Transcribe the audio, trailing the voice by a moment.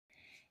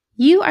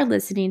You are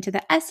listening to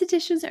the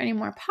Estheticians Earning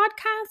More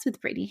podcast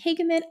with Brittany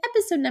Hageman,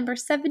 episode number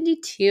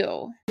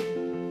 72.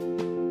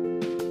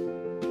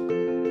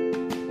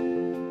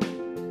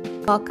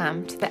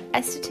 Welcome to the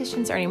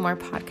Estheticians Earning More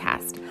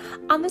podcast.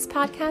 On this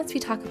podcast, we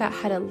talk about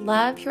how to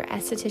love your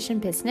esthetician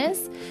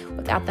business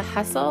without the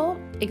hustle,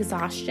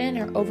 exhaustion,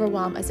 or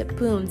overwhelm as it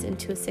booms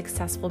into a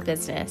successful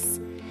business.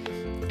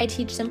 I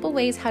teach simple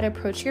ways how to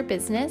approach your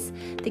business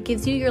that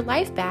gives you your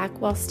life back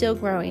while still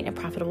growing a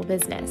profitable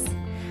business.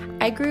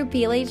 I grew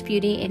BLH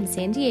Beauty in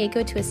San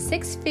Diego to a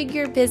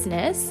six-figure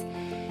business,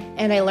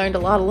 and I learned a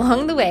lot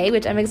along the way,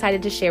 which I'm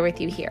excited to share with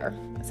you here.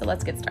 So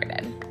let's get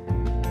started.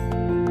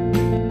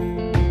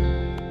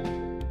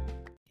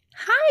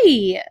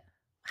 Hi,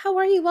 how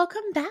are you?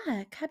 Welcome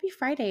back. Happy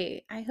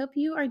Friday. I hope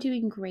you are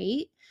doing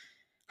great,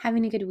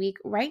 having a good week.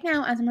 Right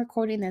now, as I'm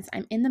recording this,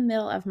 I'm in the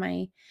middle of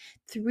my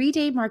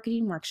 3-day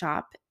marketing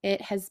workshop.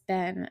 It has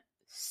been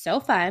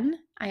so fun.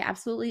 I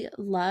absolutely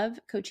love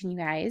coaching you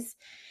guys.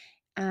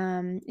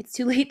 It's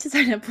too late to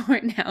sign up for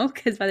it now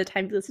because by the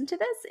time you listen to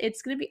this,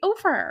 it's going to be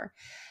over.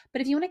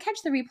 But if you want to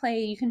catch the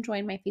replay, you can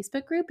join my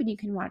Facebook group and you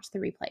can watch the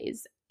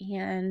replays.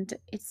 And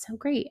it's so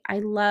great. I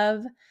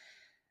love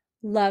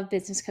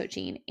business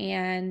coaching.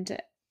 And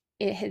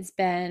it's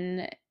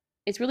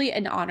really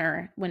an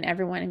honor when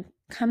everyone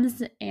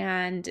comes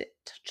and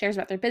shares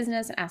about their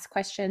business and asks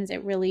questions. I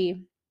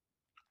really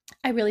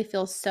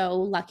feel so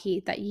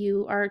lucky that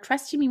you are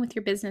trusting me with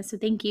your business. So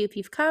thank you if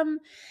you've come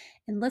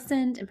and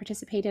listened and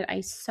participated.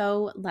 I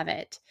so love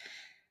it.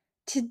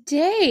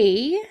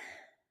 Today,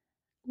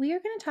 we are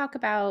going to talk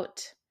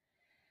about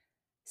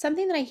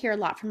something that I hear a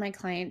lot from my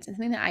clients and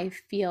something that I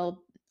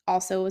feel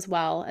also as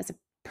well as a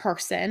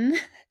person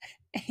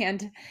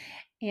and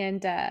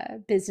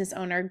business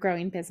owner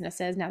growing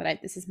businesses. Now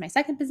that this is my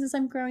second business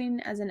I'm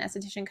growing as an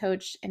esthetician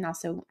coach and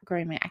also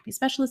growing my acne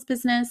specialist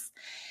business.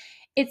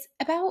 It's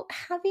about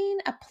having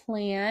a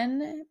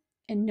plan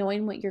and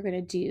knowing what you're going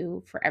to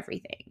do for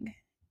everything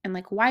and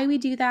like why we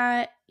do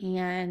that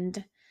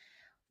and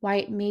why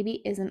it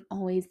maybe isn't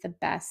always the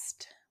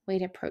best way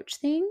to approach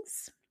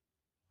things.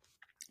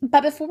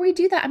 But before we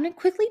do that, I'm going to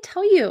quickly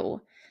tell you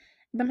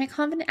about my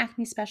Confident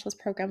Acne Specialist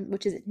program,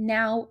 which is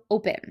now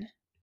open.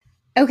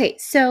 Okay,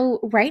 so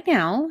right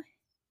now,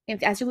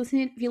 if you're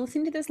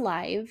listening to this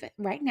live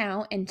right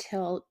now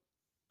until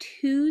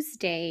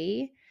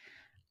Tuesday,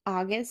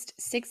 August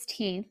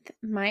 16th,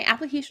 my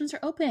applications are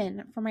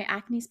open for my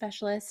Acne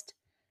Specialist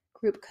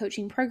group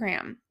coaching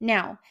program.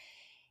 Now,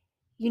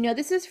 you know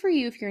this is for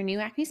you if you're a new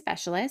acne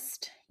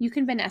specialist. You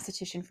can have been an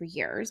esthetician for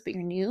years, but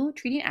you're new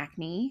treating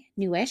acne,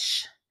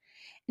 newish,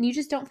 and you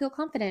just don't feel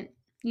confident.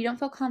 You don't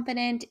feel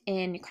confident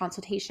in your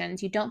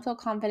consultations. You don't feel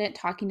confident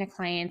talking to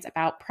clients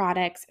about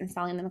products and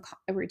selling them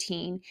a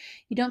routine.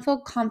 You don't feel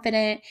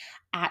confident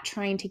at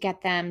trying to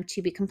get them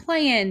to be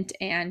compliant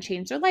and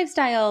change their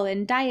lifestyle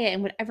and diet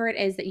and whatever it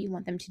is that you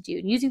want them to do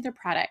and using their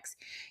products.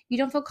 You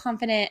don't feel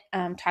confident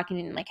talking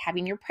and like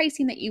having your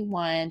pricing that you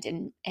want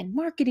and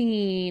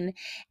marketing.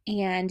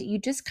 And you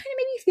just kind of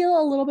maybe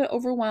feel a little bit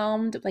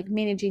overwhelmed, like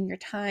managing your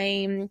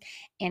time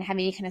and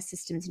having any kind of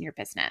systems in your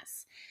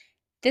business.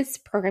 This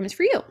program is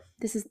for you.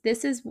 This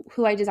is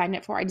who I designed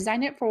it for. I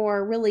designed it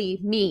for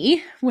really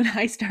me when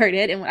I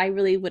started and what I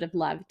really would have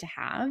loved to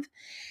have.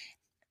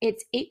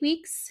 It's 8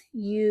 weeks.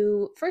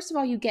 First of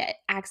all, you get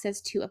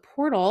access to a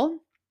portal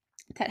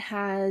that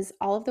has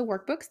all of the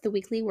workbooks, the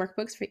weekly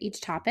workbooks for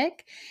each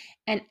topic.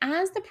 And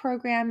as the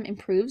program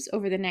improves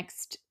over the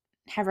next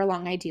however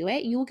long I do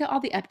it, you will get all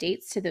the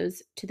updates to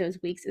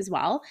those weeks as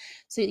well.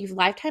 So you have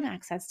lifetime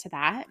access to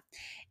that.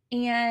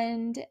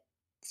 And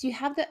so you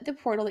have the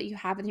portal that you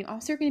have, and you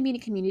also are going to be in a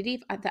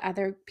community of the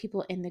other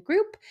people in the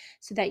group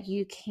so that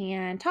you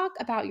can talk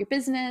about your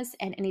business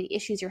and any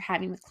issues you're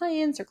having with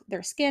clients or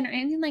their skin or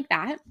anything like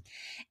that.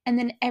 And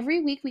then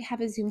every week we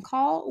have a Zoom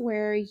call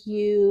where I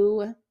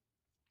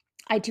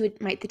do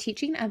the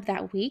teaching of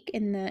that week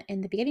in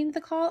the beginning of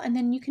the call, and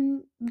then you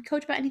can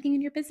coach about anything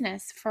in your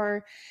business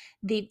for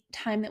the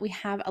time that we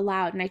have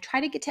allowed. And I try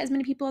to get to as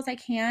many people as I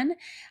can.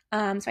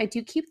 So I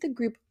do keep the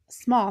group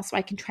small so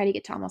I can try to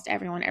get to almost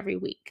everyone every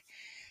week.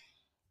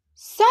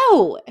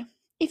 So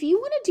if you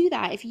want to do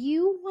that, if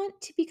you want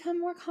to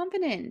become more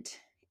confident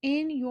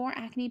in your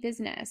acne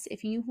business,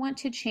 if you want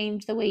to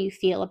change the way you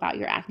feel about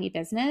your acne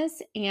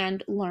business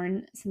and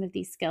learn some of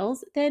these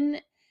skills,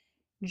 then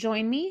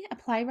join me.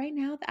 Apply right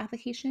now. The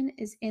application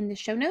is in the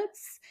show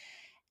notes.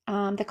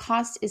 The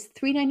cost is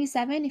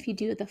 $397 if you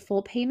do the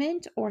full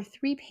payment or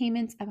 3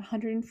 payments of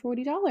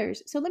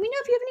 $140. So let me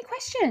know if you have any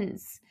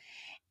questions.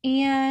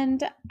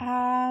 And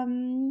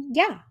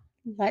yeah,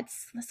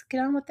 let's get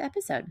on with the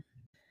episode.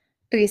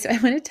 Okay, so I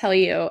want to tell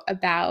you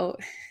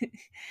about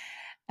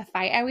a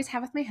fight I always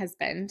have with my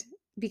husband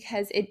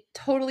because it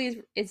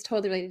totally is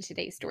totally related to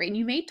today's story. And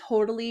you may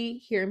totally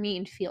hear me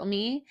and feel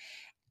me,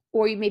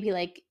 or you may be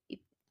like,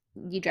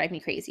 you drive me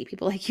crazy.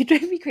 People like, you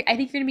drive me crazy. I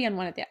think you're going to be on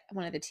one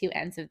of the two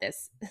ends of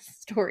this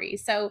story.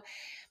 So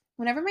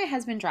whenever my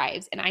husband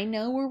drives and I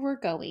know where we're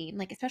going,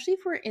 like especially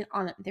if we're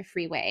on the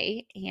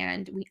freeway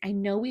and I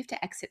know we have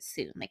to exit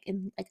soon, like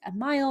in like a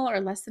mile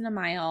or less than a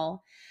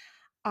mile,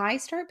 I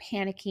start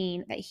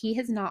panicking that he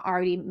has not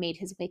already made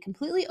his way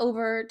completely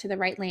over to the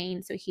right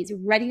lane. So he's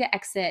ready to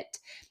exit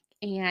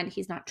and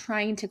he's not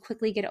trying to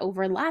quickly get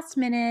over last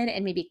minute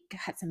and maybe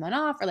cut someone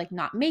off or like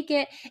not make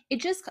it.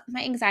 It just,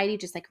 my anxiety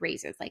just like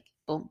raises, like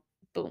boom,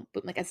 boom,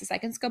 boom. Like as the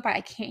seconds go by,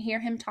 I can't hear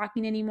him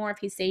talking anymore. If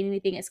he's saying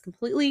anything, he's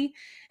completely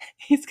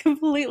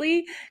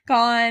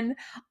gone.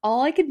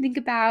 All I can think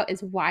about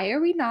is why are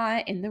we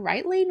not in the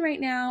right lane right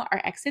now? Our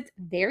exit's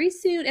very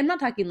soon. I'm not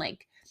talking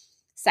like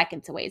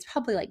seconds away. It's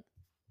probably like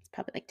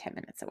 10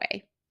 minutes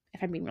away,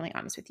 if I'm being really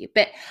honest with you.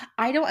 But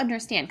I don't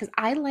understand because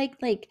I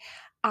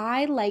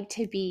like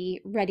to be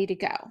ready to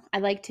go. I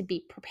like to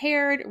be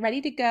prepared,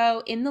 ready to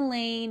go in the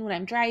lane when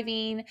I'm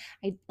driving.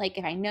 I like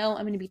if I know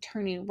I'm going to be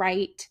turning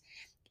right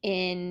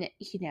in,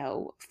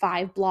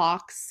 5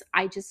 blocks,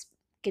 I just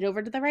get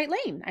over to the right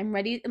lane. I'm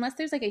ready unless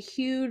there's like a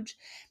huge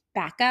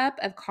backup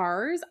of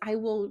cars, I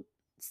will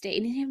stay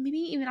and maybe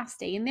even I'll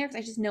stay in there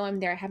because I just know I'm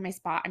there. I have my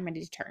spot. I'm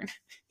ready to turn.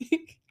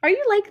 Are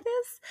you like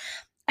this?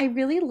 I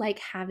really like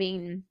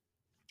having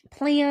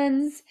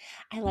plans.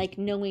 I like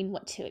knowing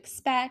what to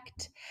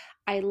expect.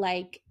 I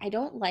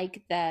don't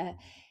like the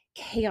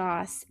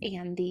chaos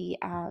and the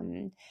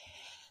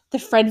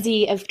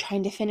frenzy of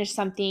trying to finish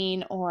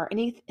something or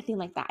anything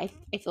like that. I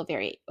feel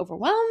very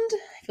overwhelmed.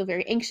 I feel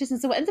very anxious. And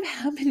so what ends up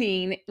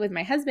happening with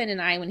my husband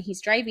and I when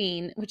he's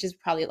driving, which is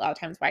probably a lot of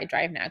times why I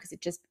drive now, because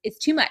it's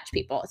too much,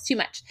 people. It's too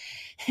much.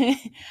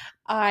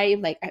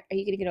 I'm like, are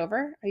you going to get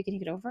over? Are you going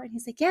to get over? And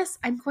he's like, yes,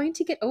 I'm going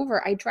to get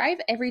over. I drive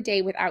every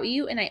day without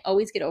you and I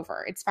always get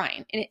over. It's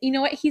fine. And you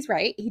know what? He's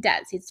right. He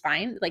does. It's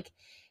fine. Like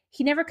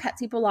he never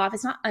cuts people off.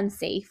 It's not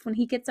unsafe when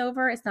he gets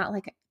over. It's not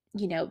like,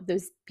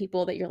 those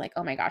people that you're like,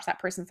 oh my gosh, that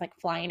person's like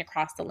flying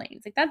across the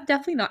lanes. Like that's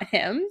definitely not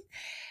him.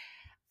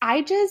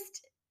 I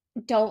just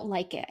don't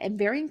like it. I'm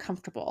very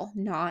uncomfortable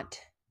not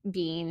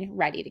being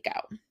ready to go.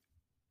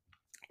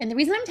 And the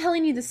reason I'm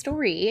telling you the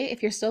story,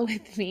 if you're still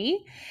with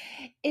me,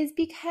 is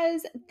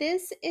because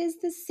this is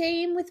the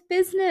same with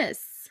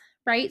business,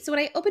 right? So when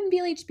I opened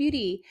BLH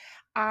Beauty,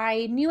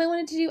 I knew I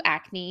wanted to do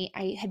acne.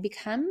 I had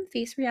become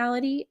Face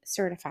Reality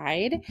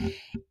certified,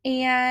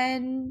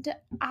 and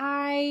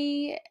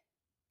I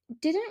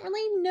didn't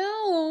really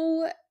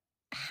know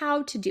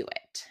how to do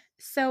it.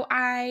 So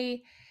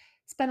I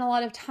spent a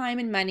lot of time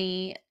and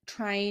money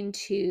trying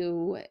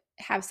to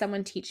have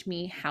someone teach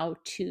me how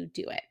to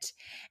do it.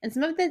 And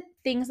some of the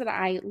things that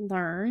I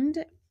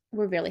learned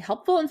were really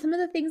helpful, and some of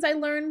the things I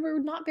learned were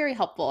not very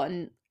helpful.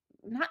 And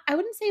not, I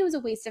wouldn't say it was a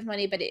waste of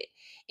money, but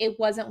it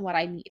wasn't what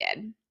I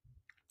needed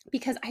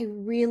because I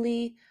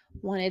really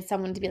wanted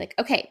someone to be like,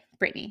 okay,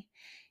 Brittany,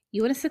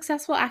 you want a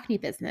successful acne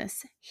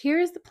business.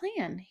 Here's the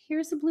plan.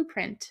 Here's the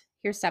blueprint.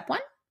 Here's step 1,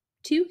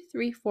 2,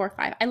 3, 4,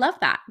 5. I love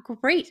that.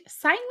 Great.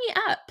 Sign me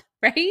up,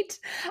 right?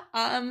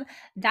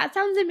 That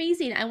sounds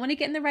amazing. I want to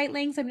get in the right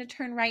lane, so I'm going to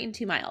turn right in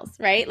 2 miles,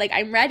 right? Like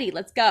I'm ready.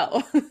 Let's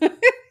go.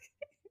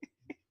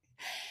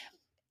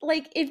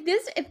 Like if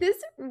this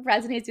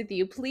resonates with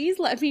you, please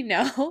let me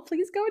know.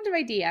 Please go into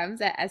my DMs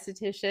at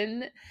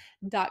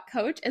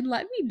esthetician.coach and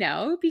let me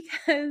know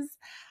because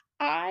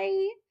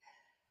I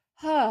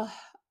oh,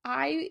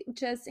 I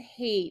just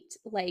hate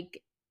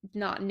like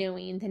not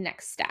knowing the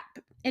next step.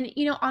 And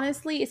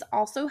honestly, it's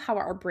also how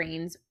our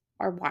brains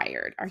are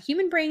wired. Our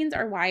human brains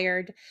are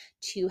wired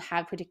to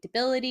have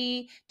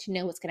predictability, to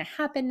know what's going to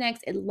happen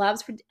next. It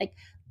loves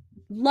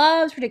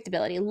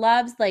predictability,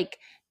 loves like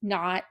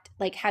not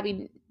like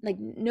having like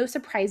no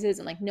surprises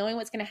and like knowing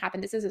what's going to happen.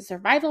 This is a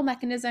survival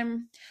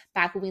mechanism.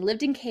 Back when we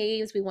lived in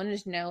caves, we wanted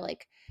to know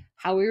like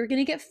how we were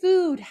going to get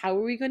food, how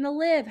are we going to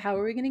live, how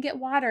are we going to get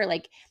water.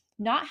 Like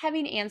not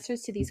having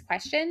answers to these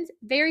questions,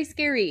 very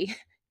scary.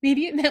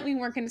 Maybe it meant we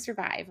weren't going to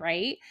survive,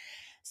 right?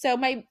 So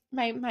my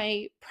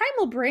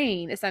primal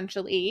brain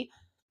essentially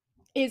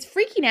is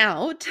freaking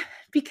out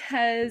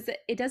because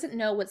it doesn't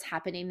know what's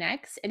happening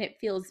next, and it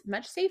feels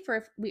much safer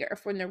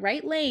if we're in the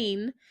right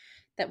lane,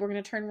 that we're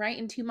going to turn right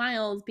in 2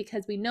 miles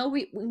because we know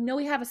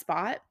we have a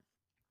spot.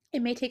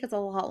 It may take us a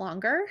lot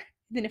longer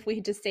than if we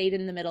had just stayed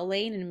in the middle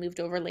lane and moved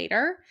over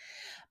later,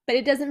 but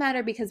it doesn't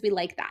matter because we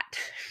like that,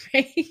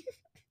 right?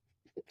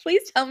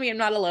 Please tell me I'm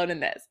not alone in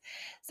this.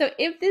 So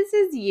if this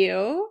is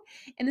you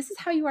and this is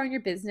how you are in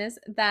your business,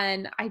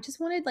 then I just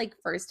wanted like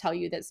first tell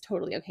you that's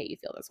totally okay you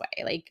feel this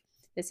way. Like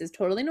this is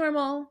totally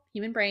normal,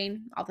 human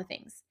brain, all the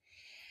things.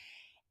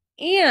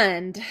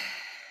 And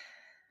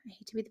I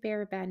hate to be the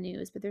bearer of bad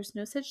news, but there's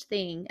no such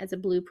thing as a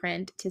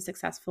blueprint to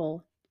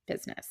successful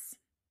business.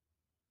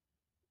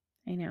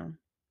 I know.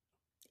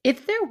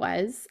 If there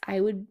was,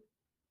 I would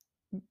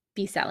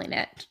be selling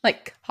it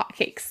like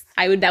hotcakes.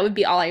 That would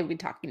be all I would be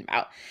talking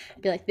about.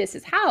 I'd be like, this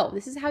is how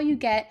you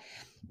get,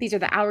 these are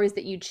the hours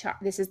that you charge.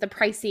 This is the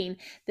pricing.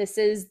 This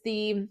is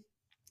the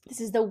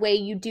way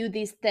you do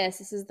this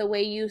is the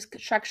way you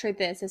structure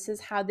this is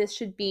how this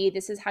should be,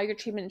 this is how your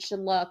treatment should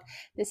look,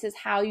 this is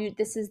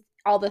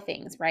all the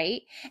things,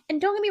 right?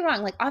 And don't get me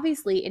wrong, like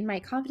obviously in my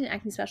Confident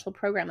Acne Special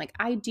program, like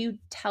I do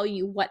tell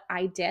you what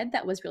I did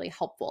that was really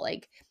helpful.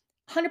 Like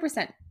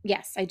 100%,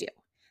 yes, I do.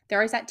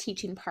 There is that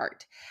teaching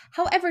part.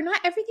 However, not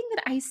everything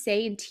that I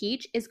say and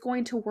teach is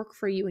going to work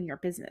for you in your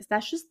business.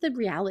 That's just the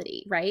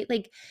reality, right?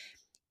 Like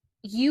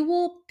you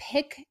will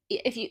pick,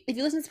 if you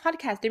listen to this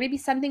podcast, there may be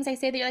some things I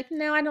say that you're like,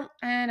 no, I don't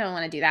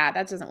want to do that.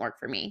 That doesn't work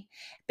for me.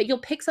 But you'll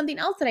pick something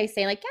else that I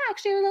say, like, yeah,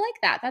 actually I really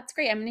like that. That's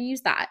great. I'm going to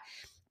use that.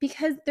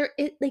 Because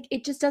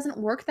it just doesn't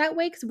work that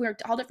way, because we're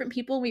all different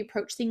people. We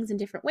approach things in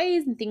different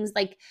ways, and things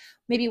like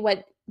maybe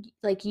what,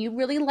 like, you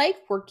really like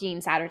working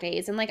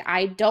Saturdays and like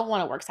I don't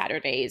want to work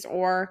Saturdays,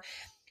 or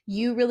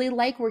you really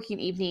like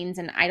working evenings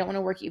and I don't want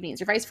to work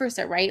evenings, or vice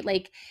versa, right?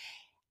 Like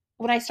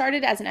when I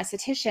started as an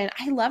esthetician,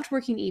 I loved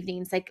working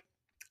evenings. Like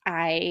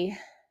I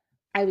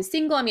I was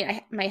single. I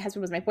mean, my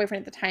husband was my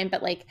boyfriend at the time,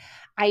 but like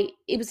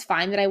it was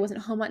fine that I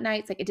wasn't home at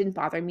nights. Like it didn't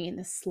bother me in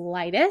the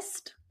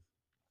slightest.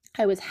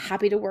 I was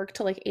happy to work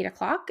till like 8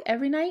 o'clock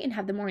every night and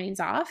have the mornings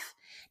off.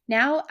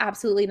 Now,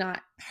 absolutely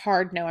not.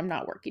 Hard no, I'm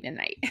not working at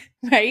night,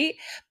 right?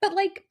 But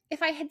like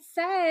if I had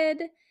said,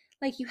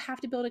 like, you have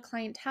to build a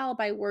clientele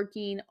by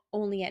working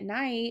only at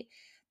night,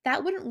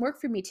 that wouldn't work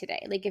for me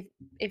today. Like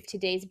if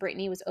today's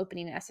Brittany was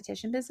opening an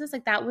esthetician business,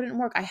 like that wouldn't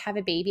work. I have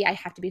a baby. I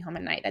have to be home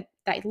at night.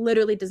 That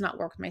literally does not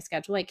work with my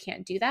schedule. I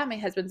can't do that. My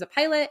husband's a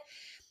pilot.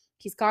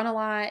 He's gone a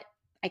lot.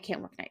 I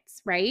can't work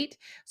nights, right?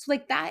 So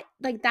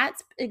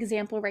that's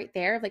example right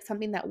there of like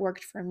something that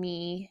worked for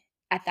me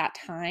at that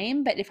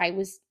time. But if I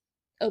was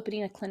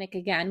opening a clinic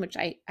again, which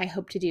I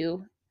hope to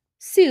do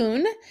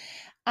soon,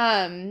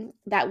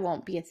 that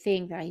won't be a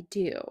thing that I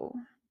do,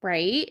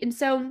 right? And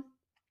so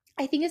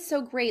I think it's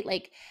so great,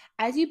 like,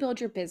 as you build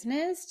your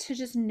business, to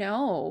just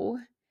know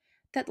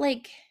that,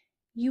 like,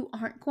 you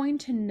aren't going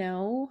to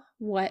know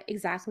what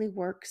exactly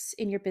works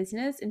in your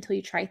business until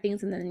you try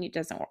things and then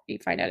you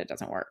find out it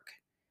doesn't work.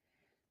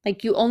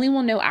 Like, you only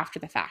will know after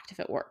the fact if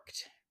it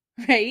worked,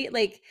 right?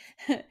 Like,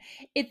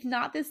 it's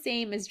not the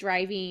same as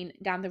driving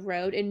down the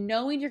road and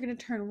knowing you're going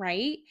to turn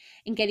right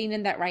and getting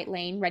in that right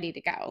lane ready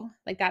to go.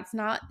 Like, that's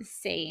not the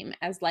same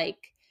as like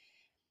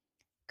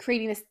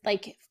creating this,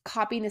 like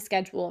copying the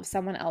schedule of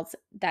someone else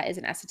that is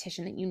an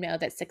esthetician that you know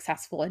that's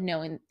successful, and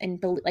knowing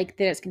and like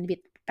that it's going to be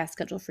the best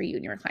schedule for you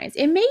and your clients.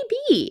 It may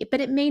be,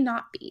 but it may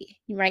not be,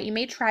 right? You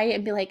may try it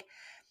and be like,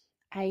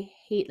 I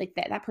hate, like,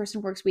 that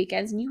person works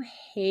weekends and you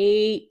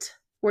hate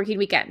working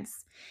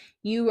weekends.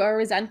 You are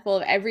resentful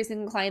of every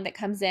single client that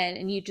comes in,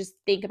 and you just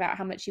think about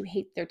how much you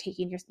hate they're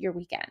taking your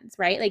weekends,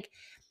 right? Like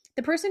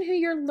the person who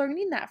you're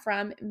learning that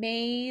from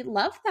may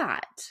love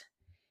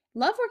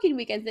working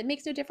weekends. It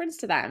makes no difference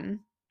to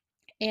them,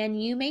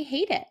 and you may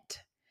hate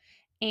it.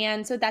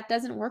 And so that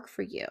doesn't work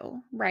for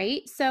you,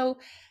 right? So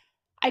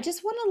I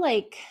just want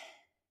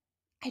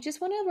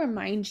to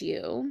remind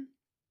you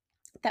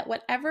that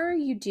whatever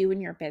you do in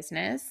your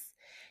business,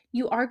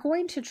 you are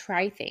going to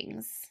try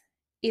things,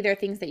 either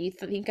things that you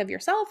think of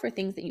yourself or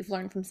things that you've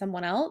learned from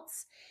someone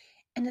else,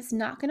 and it's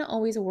not going to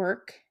always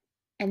work.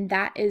 And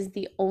that is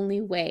the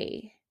only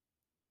way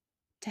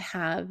to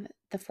have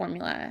the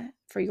formula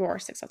for your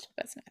successful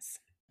business.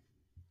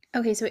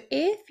 Okay, so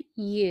if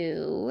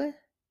you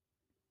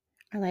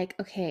are like,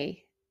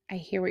 okay, I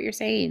hear what you're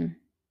saying,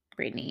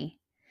 Brittany,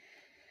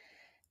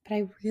 but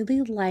I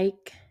really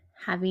like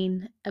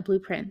having a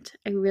blueprint.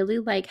 I really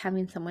like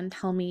having someone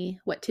tell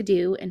me what to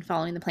do and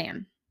following the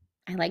plan.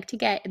 I like to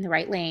get in the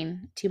right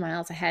lane 2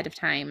 miles ahead of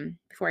time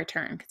before I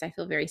turn, because I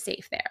feel very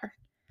safe there.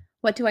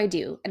 What do I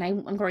do? And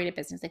I'm growing a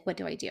business. Like, what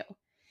do I do?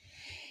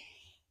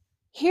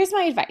 Here's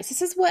my advice.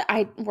 This is what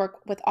I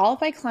work with all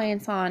of my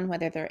clients on,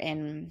 whether they're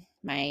in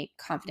my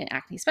Confident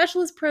Acne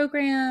Specialist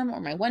program or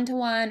my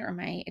one-to-one or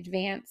my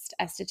advanced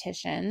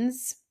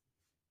estheticians,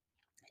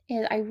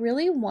 is I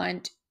really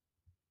want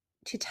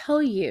to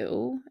tell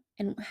you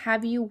and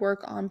have you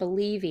work on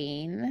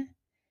believing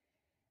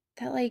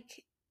that,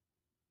 like,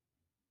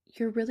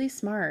 you're really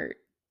smart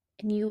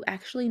and you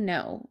actually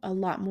know a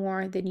lot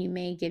more than you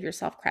may give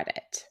yourself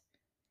credit.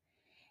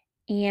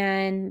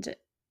 And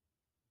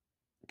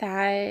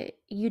that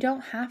you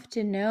don't have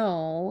to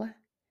know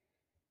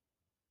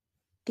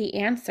the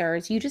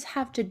answers. You just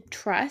have to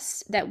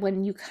trust that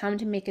when you come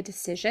to make a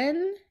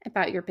decision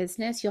about your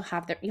business, you'll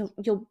have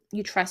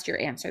you trust your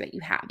answer that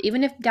you have.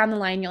 Even if down the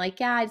line you're like,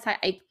 yeah,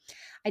 I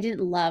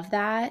didn't love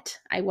that,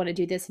 I want to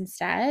do this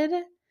instead.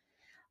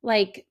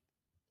 Like,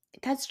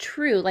 that's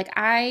true. Like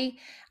I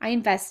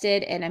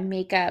invested in a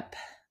makeup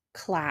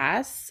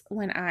class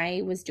when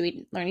I was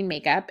learning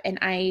makeup, and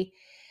I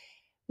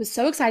was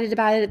so excited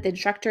about it. The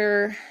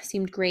instructor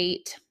seemed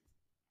great.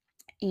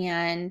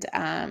 And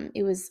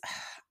it was,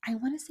 I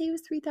want to say it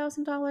was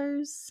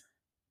 $3,000.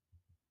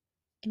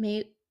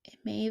 It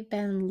may have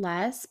been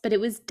less, but it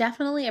was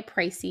definitely a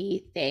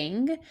pricey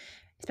thing,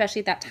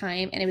 especially at that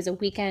time. And it was a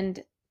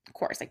weekend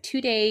course, like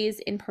 2 days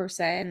in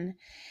person.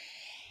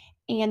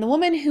 And the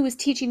woman who was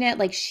teaching it,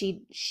 like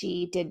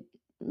she did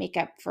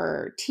makeup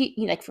for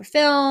like for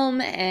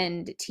film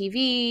and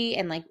TV,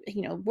 and like,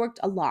 worked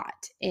a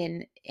lot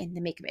in in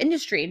the makeup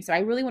industry. And so I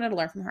really wanted to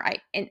learn from her.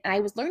 I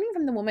was learning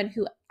from the woman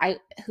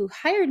who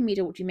hired me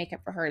to do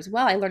makeup for her as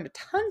well. I learned a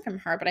ton from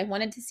her, but I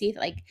wanted to see if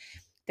like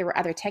there were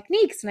other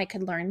techniques and I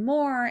could learn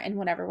more and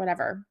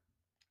whatever.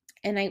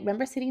 And I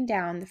remember sitting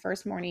down the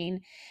first morning,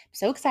 I'm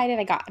so excited.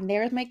 I'm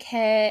there with my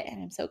kit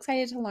and I'm so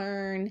excited to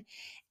learn.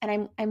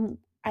 And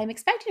I'm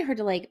expecting her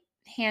to like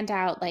hand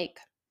out like,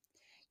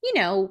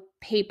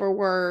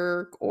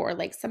 paperwork or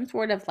like some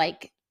sort of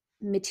like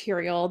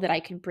material that I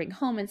could bring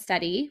home and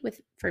study with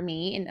for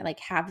me and like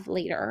have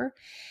later.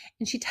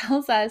 And she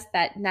tells us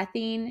that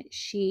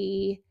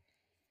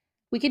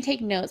we can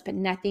take notes, but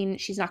nothing,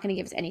 she's not going to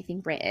give us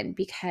anything written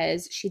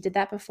because she did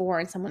that before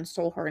and someone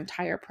stole her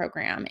entire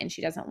program and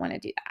she doesn't want to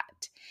do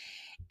that.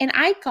 And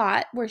I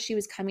got where she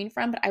was coming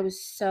from, but I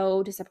was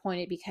so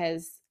disappointed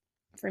because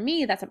for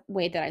me, that's a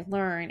way that I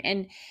learn.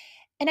 And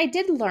I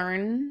did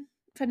learn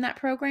from that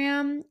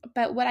program,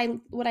 but what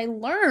I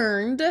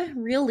learned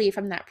really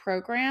from that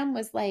program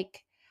was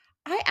like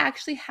I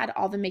actually had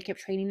all the makeup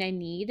training I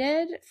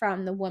needed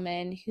from the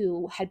woman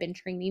who had been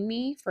training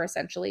me for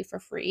essentially for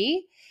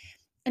free.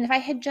 And if I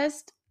had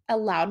just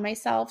allowed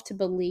myself to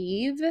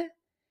believe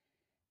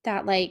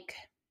that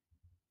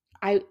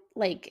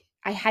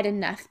I had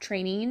enough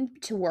training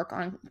to work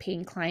on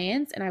paying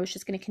clients and I was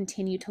just going to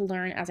continue to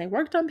learn as I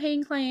worked on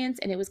paying clients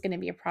and it was going to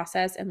be a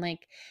process and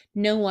like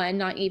no one,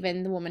 not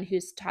even the woman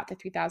who's taught the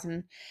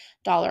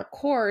 $3,000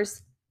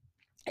 course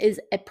is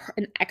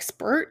an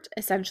expert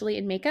essentially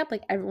in makeup.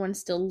 Like everyone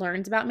still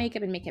learns about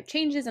makeup and makeup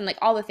changes and like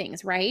all the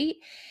things, right?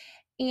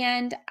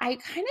 And I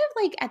kind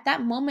of like at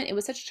that moment, it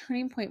was such a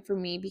turning point for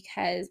me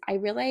because I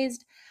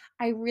realized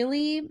I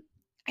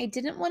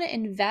didn't want to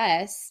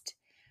invest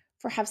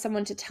for have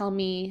someone to tell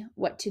me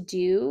what to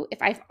do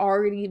if I've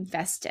already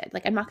invested.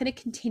 Like I'm not going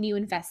to continue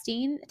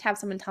investing to have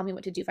someone tell me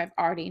what to do if I've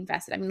already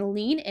invested. I'm going to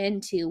lean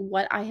into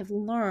what I have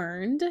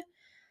learned.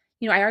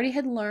 I already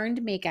had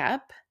learned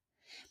makeup.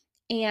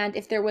 And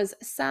if there was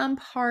some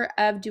part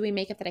of doing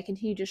makeup that I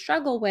continued to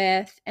struggle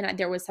with and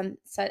there was some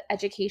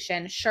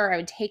education, sure, I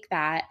would take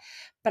that.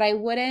 But I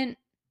wouldn't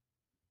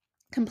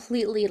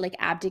completely like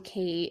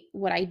abdicate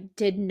what I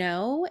did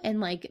know and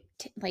like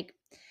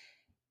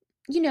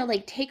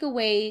take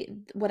away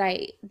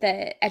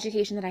the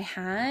education that I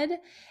had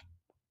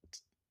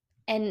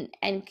and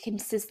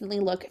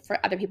consistently look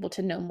for other people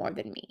to know more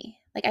than me.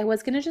 Like I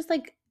was going to just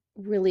like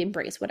really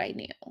embrace what I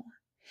knew.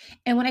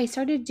 And when I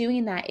started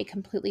doing that, it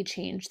completely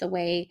changed the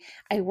way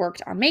I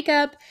worked on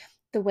makeup,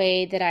 the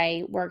way that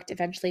I worked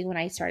eventually when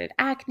I started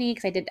acne,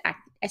 because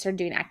I started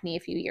doing acne a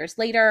few years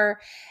later.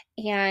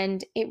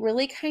 And it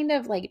really kind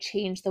of like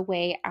changed the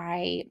way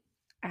I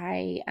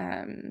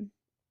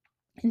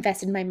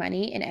invested my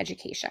money in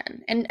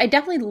education. And I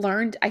definitely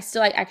learned, I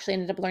actually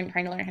ended up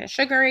trying to learn how to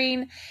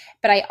sugaring,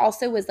 but I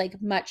also was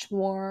like much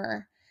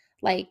more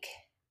like,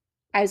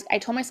 I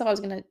told myself I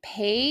was going to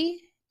pay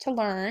to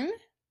learn.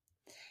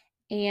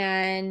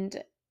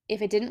 And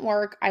if it didn't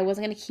work, I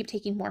wasn't going to keep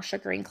taking more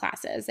sugaring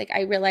classes. Like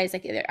I realized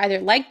like either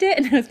liked it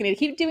and I was going to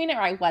keep doing it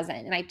or I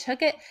wasn't. And I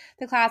took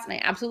the class and I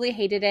absolutely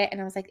hated it.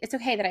 And I was like, it's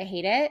okay that I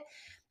hate it.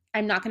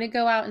 I'm not going to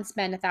go out and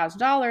spend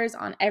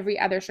 $1,000 on every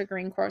other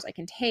sugaring course I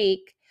can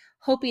take,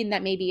 hoping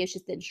that maybe it's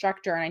just the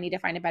instructor and I need to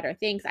find a better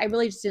thing. I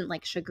really just didn't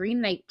like sugaring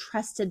and I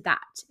trusted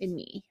that in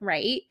me,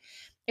 right?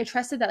 I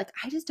trusted that like,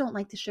 I just don't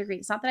like the sugaring.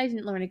 It's not that I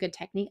didn't learn a good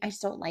technique. I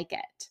just don't like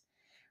it.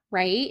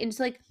 Right. And it's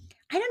like,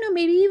 I don't know,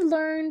 maybe you've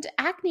learned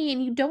acne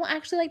and you don't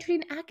actually like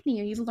treating acne,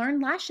 or you've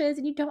learned lashes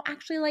and you don't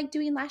actually like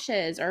doing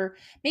lashes or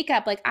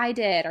makeup like I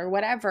did or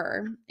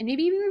whatever. And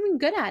maybe you're even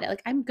good at it.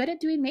 Like I'm good at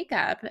doing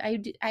makeup.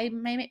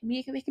 My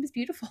makeup is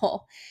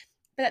beautiful,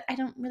 but I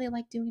don't really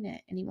like doing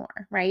it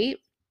anymore. Right.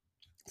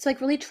 So like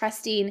really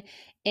trusting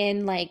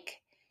in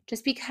like,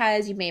 just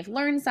because you may have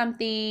learned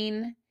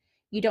something,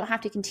 you don't have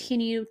to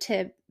continue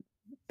to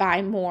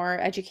buy more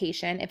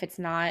education if it's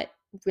not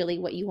really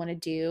what you want to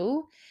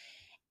do.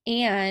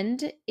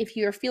 And if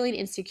you're feeling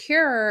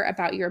insecure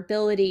about your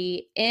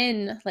ability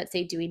in, let's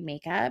say, doing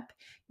makeup,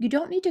 you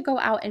don't need to go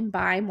out and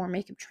buy more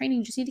makeup training.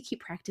 You just need to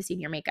keep practicing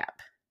your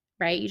makeup,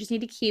 right? You just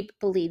need to keep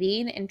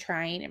believing and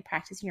trying and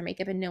practicing your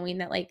makeup and knowing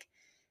that, like,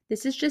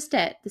 this is just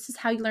it. This is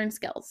how you learn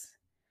skills.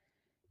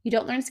 You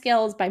don't learn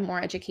skills by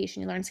more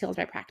education, you learn skills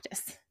by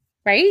practice.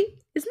 Right?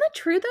 Isn't that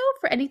true though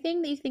for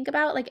anything that you think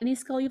about, like any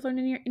skill you've learned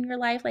in your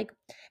life? Like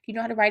if you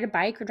know how to ride a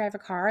bike or drive a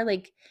car,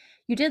 like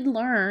you did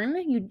learn,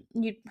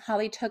 you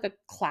probably took a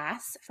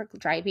class for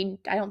driving.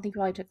 I don't think you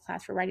probably took a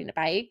class for riding a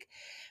bike,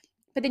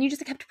 but then you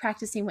just kept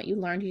practicing what you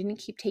learned. You didn't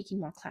keep taking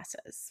more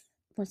classes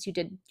once you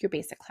did your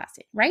basic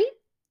classing, right?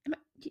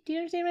 Do you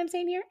understand what I'm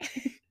saying here?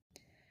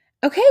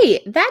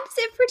 Okay, that's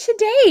it for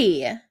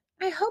today.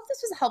 I hope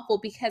this was helpful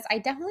because I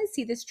definitely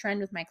see this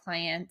trend with my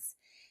clients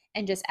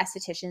and just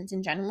estheticians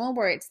in general,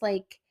 where it's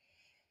like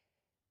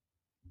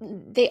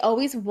they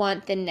always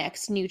want the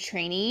next new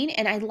training.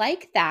 And I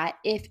like that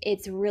if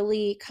it's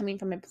really coming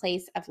from a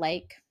place of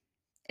like,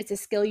 it's a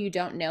skill you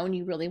don't know and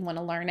you really want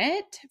to learn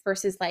it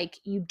versus like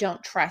you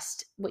don't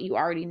trust what you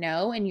already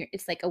know and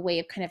it's like a way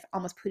of kind of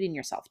almost putting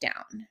yourself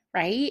down,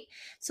 right?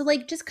 So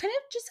like just kind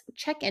of just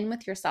check in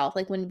with yourself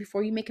like when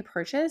before you make a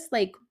purchase,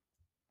 like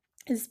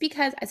is this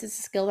because is this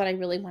a skill that I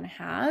really want to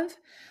have,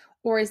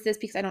 or is this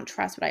because I don't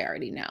trust what I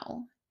already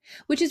know?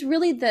 Which is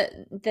really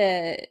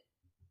the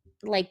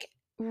like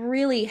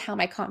really how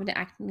my confident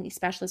acne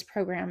specialist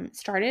program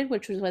started,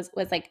 which was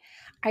like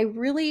I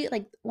really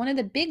like one of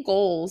the big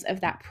goals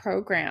of that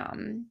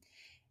program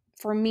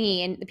for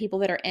me and the people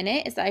that are in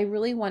it is that I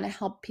really want to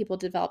help people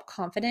develop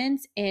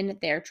confidence in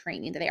their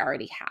training that they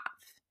already have.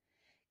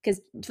 Because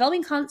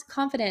developing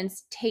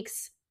confidence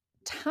takes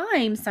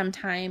time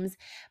sometimes,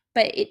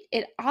 but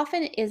it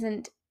often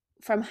isn't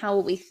from how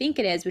we think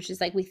it is, which is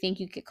like we think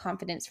you get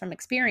confidence from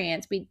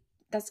experience.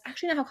 That's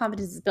actually not how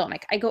confidence is built.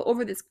 Like I go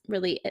over this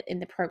really in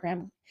the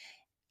program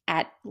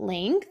at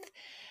length,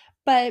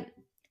 but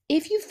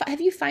if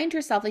you find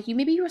yourself like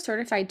you were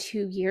certified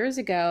 2 years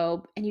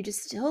ago and you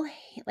just still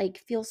like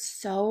feel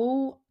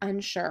so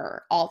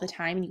unsure all the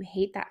time and you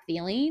hate that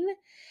feeling,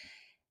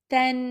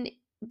 then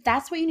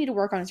that's what you need to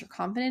work on is your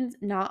confidence,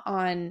 not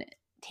on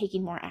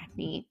taking more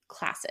acne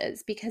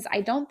classes, because I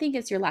don't think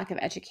it's your lack of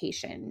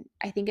education.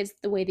 I think it's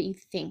the way that you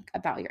think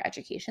about your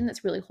education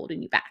that's really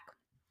holding you back.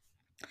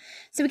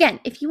 So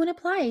again, if you want to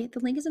apply, the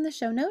link is in the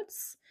show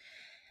notes.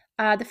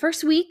 The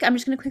first week, I'm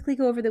just going to quickly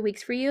go over the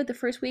weeks for you. The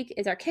first week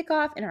is our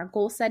kickoff and our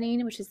goal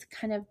setting, which is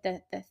kind of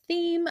the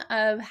theme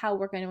of how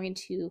we're going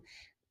to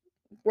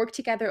work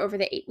together over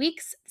the 8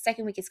 weeks. The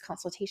second week is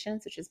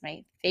consultations, which is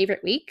my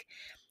favorite week.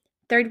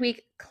 Third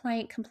week,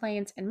 client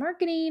compliance and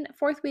marketing.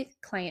 Fourth week,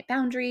 client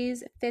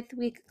boundaries. Fifth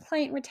week,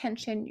 client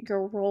retention,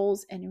 your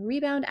roles and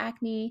rebound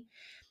acne.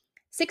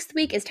 Sixth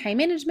week is time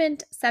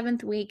management.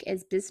 Seventh week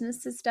is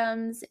business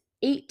systems.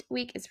 Eighth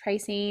week is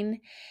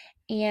pricing.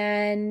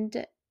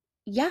 And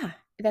yeah,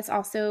 that's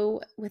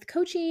also with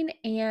coaching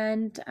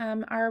and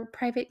our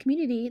private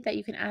community that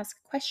you can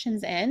ask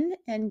questions in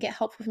and get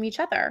help from each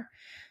other.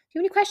 If you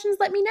have any questions,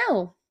 let me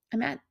know.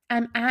 I'm at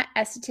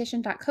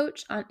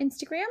esthetician.coach on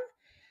Instagram,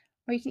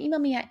 or you can email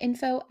me at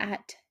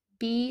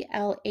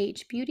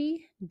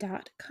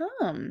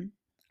info@blhbeauty.com.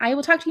 I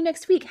will talk to you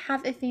next week.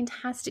 Have a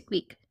fantastic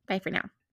week. Bye for now.